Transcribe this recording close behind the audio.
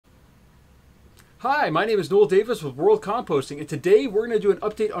Hi, my name is Noel Davis with World Composting, and today we're going to do an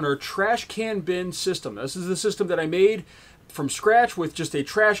update on our trash can bin system. This is the system that I made from scratch with just a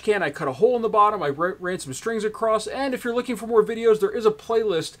trash can. I cut a hole in the bottom, I ran some strings across, and if you're looking for more videos, there is a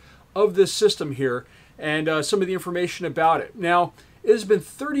playlist of this system here and some of the information about it. Now, it has been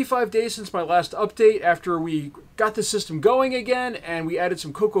 35 days since my last update after we got the system going again, and we added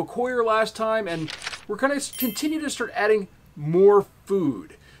some cocoa coir last time, and we're going to continue to start adding more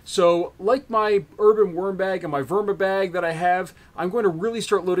food. So, like my urban worm bag and my vermibag that I have, I'm going to really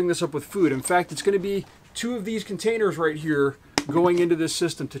start loading this up with food. In fact, it's going to be 2 of these containers right here going into this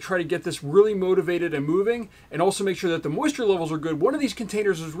system to try to get this really motivated and moving, and also make sure that the moisture levels are good. One of these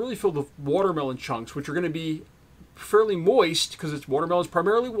containers is really filled with watermelon chunks, which are going to be fairly moist because it's watermelon is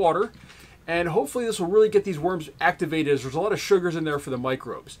primarily water, and hopefully this will really get these worms activated as there's a lot of sugars in there for the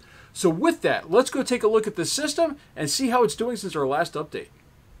microbes. So with that, let's go take a look at this system and see how it's doing since our last update.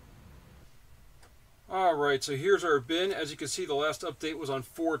 Alright, so here's our bin. As you can see, the last update was on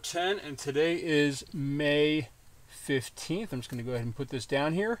 4/10, and today is May 15th. I'm just going to go ahead and put this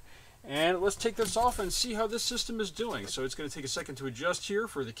down here, and let's take this off and see how this system is doing. So it's going to take a second to adjust here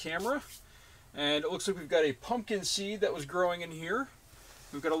for the camera, and it looks like we've got a pumpkin seed that was growing in here.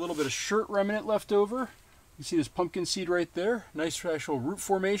 We've got a little bit of shirt remnant left over. You see this pumpkin seed right there. Nice actual root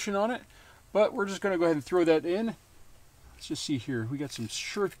formation on it, but we're just going to go ahead and throw that in. Let's just see here. We got some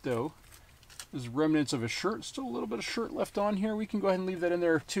shirt though. There's remnants of a shirt. Still a little bit of shirt left on here. We can go ahead and leave that in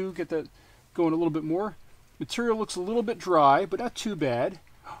there too. Get that going a little bit more. Material looks a little bit dry, but not too bad.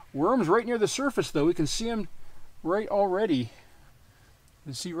 Worms right near the surface though. We can see them right already. You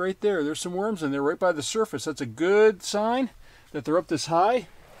can see right there. There's some worms in there right by the surface. That's a good sign that they're up this high.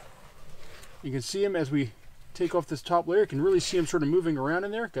 You can see them as we take off this top layer. You can really see them sort of moving around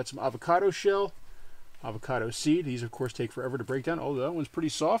in there. Got some avocado shell, avocado seed. These of course take forever to break down. Oh, that one's pretty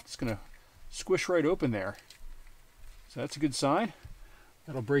soft. It's going to squish right open there. So that's a good sign.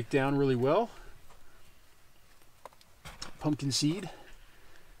 That'll break down really well. Pumpkin seed.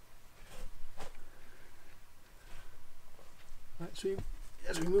 All right, so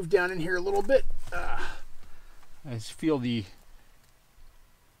as we move down in here a little bit, I feel the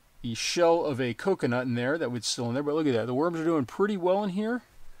shell of a coconut in there that was still in there, but look at that. The worms are doing pretty well in here.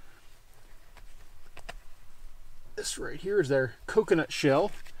 This right here is their coconut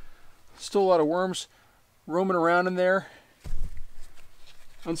shell. Still a lot of worms roaming around in there.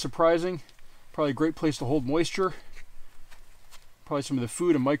 Unsurprising. Probably a great place to hold moisture. Probably some of the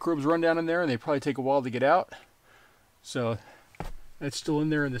food and microbes run down in there, and they probably take a while to get out. So that's still in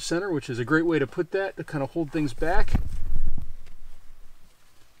there in the center, which is a great way to put that to kind of hold things back.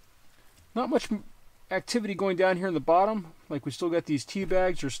 Not much activity going down here in the bottom. Like we still got these tea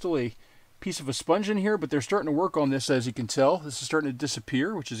bags. There's still a piece of a sponge in here, but they're starting to work on this, as you can tell. This is starting to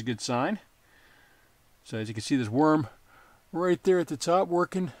disappear, which is a good sign. So as you can see, this worm right there at the top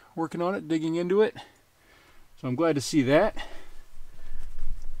working on it, digging into it. So I'm glad to see that.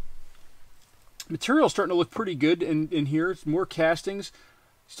 Material's starting to look pretty good in here. It's more castings,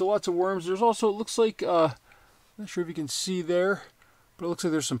 still lots of worms. There's also, it looks like, not sure if you can see there, but it looks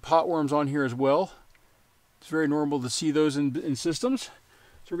like there's some pot worms on here as well. It's very normal to see those in systems.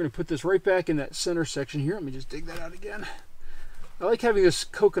 So we're going to put this right back in that center section here. Let me just dig that out again. I like having this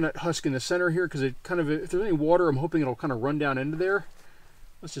coconut husk in the center here because it kind of, if there's any water, I'm hoping it'll kind of run down into there.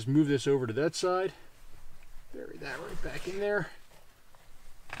 Let's just move this over to that side. Bury that right back in there.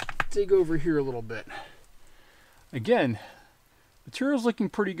 Dig over here a little bit. Again, material's looking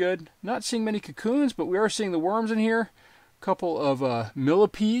pretty good. Not seeing many cocoons, but we are seeing the worms in here. A couple of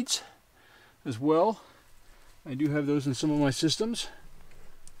millipedes as well. I do have those in some of my systems.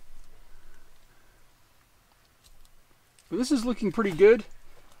 But this is looking pretty good.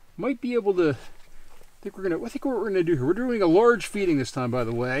 Might be able to. I think what we're gonna do here. We're doing a large feeding this time, by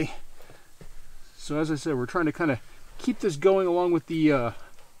the way. So as I said, we're trying to kind of keep this going along with the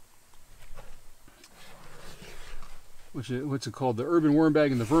what's it called? The urban worm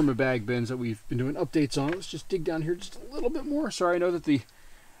bag and the vermibag bins that we've been doing updates on. Let's just dig down here just a little bit more. Sorry, I know that look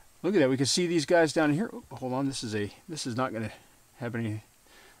at that. We can see these guys down here. Oh, hold on. This is not going to have any.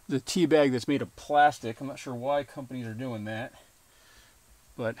 The tea bag that's made of plastic. I'm not sure why companies are doing that,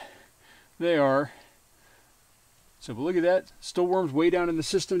 but they are. So, but look at that. Still worms way down in the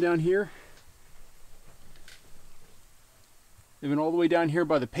system down here. They've been all the way down here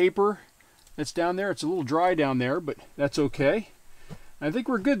by the paper that's down there. It's a little dry down there, but that's okay. I think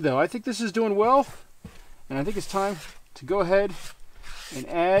we're good though. I think this is doing well, and I think it's time to go ahead and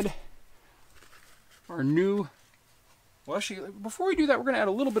add our new. Well, actually, before we do that, we're going to add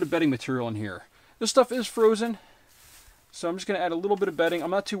a little bit of bedding material in here. This stuff is frozen, So I'm just going to add a little bit of bedding.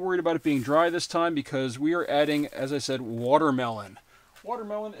 I'm not too worried about it being dry this time because we are adding, as I said, watermelon.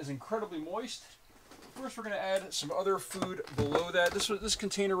 Watermelon is incredibly moist. First, we're going to add some other food below that. This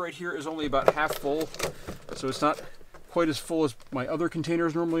container right here is only about half full, so it's not quite as full as my other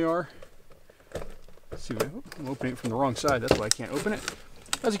containers normally are. Let's see, I'm opening it from the wrong side. That's why I can't open it.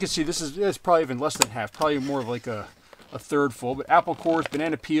 As you can see, it's probably even less than half, probably more of like a third full. But apple cores,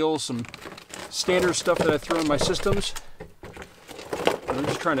 banana peels, some standard stuff that I throw in my systems. And I'm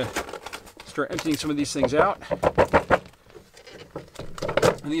just trying to start emptying some of these things out.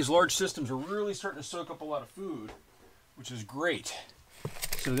 And these large systems are really starting to soak up a lot of food, which is great.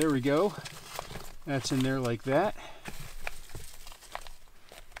 So there we go. That's in there like that.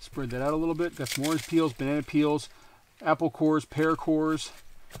 Spread that out a little bit. Got some orange peels, banana peels, apple cores, pear cores.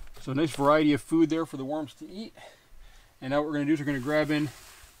 So a nice variety of food there for the worms to eat. And now what we're going to do is we're going to grab in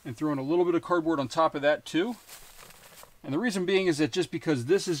and throw in a little bit of cardboard on top of that too. And the reason being is that just because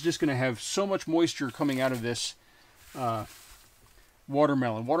this is just going to have so much moisture coming out of this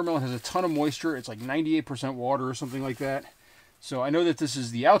watermelon. Watermelon has a ton of moisture. It's like 98% water or something like that. So I know that this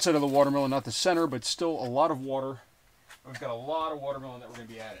is the outside of the watermelon, not the center, but still a lot of water. We've got a lot of watermelon that we're going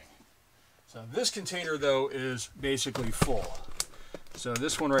to be adding. So this container, though, is basically full. So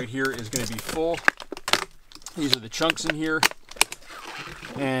this one right here is going to be full. These are the chunks in here.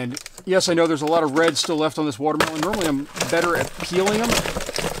 And yes, I know there's a lot of red still left on this watermelon. Normally I'm better at peeling them,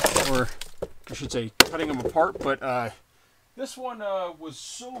 or I should say cutting them apart, but this one was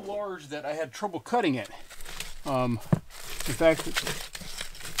so large that I had trouble cutting it. In fact,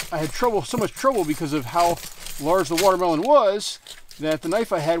 I had so much trouble because of how large the watermelon was, that the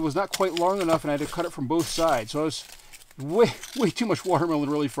knife I had was not quite long enough and I had to cut it from both sides. So it was way too much watermelon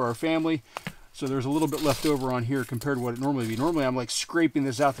really for our family. So there's a little bit left over on here compared to what it normally would be. Normally I'm like scraping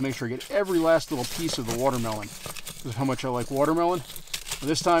this out to make sure I get every last little piece of the watermelon. This is how much I like watermelon. But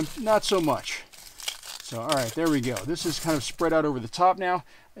this time, not so much. So all right, there we go. This is kind of spread out over the top now.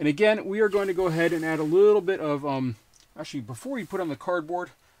 And again, we are going to go ahead and add a little bit of, actually before you put on the cardboard,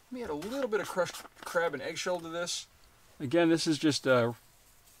 let me add a little bit of crushed crab and eggshell to this. Again, this is just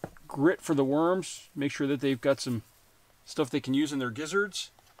grit for the worms. Make sure that they've got some stuff they can use in their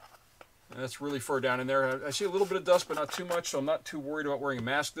gizzards. And that's really far down in there. I see a little bit of dust, but not too much, so I'm not too worried about wearing a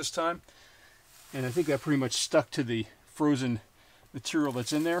mask this time. And I think that pretty much stuck to the frozen material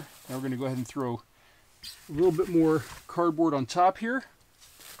that's in there. Now we're going to go ahead and throw a little bit more cardboard on top here.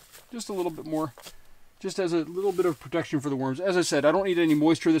 Just a little bit more. Just as a little bit of protection for the worms. As I said, I don't need any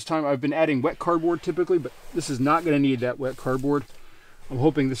moisture this time. I've been adding wet cardboard typically, but this is not going to need that wet cardboard. I'm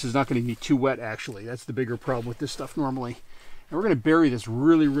hoping this is not going to be too wet, actually. That's the bigger problem with this stuff normally. And we're going to bury this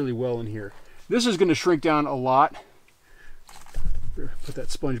really well in here. This is going to shrink down a lot. Put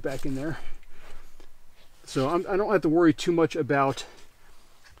that sponge back in there. So I don't have to worry too much about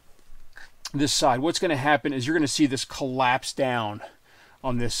this side. What's going to happen is you're going to see this collapse down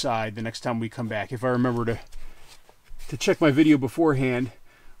on this side the next time we come back. If I remember to check my video beforehand,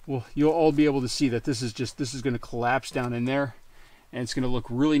 well, you'll all be able to see that this is going to collapse down in there, and it's going to look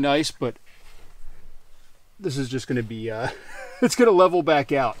really nice, but this is just going to be it's going to level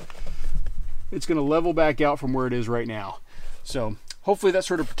back out. It's going to level back out from where it is right now. So hopefully that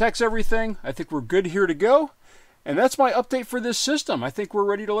sort of protects everything. I think we're good here to go. And that's my update for this system. I think we're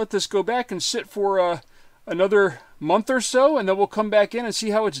ready to let this go back and sit for another month or so, and then we'll come back in and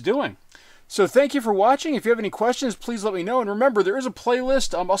see how it's doing. So thank you for watching. If you have any questions, please let me know. And remember, there is a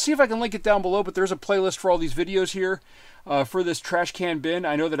playlist. I'll see if I can link it down below, but there's a playlist for all these videos here for this trash can bin.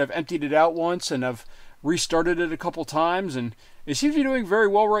 I know that I've emptied it out once, and I've restarted it a couple times, and it seems to be doing very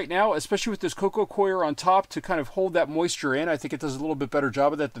well right now, especially with this cocoa coir on top to kind of hold that moisture in. I think it does a little bit better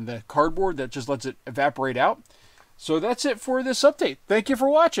job of that than the cardboard that just lets it evaporate out. So that's it for this update. Thank you for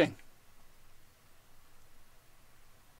watching.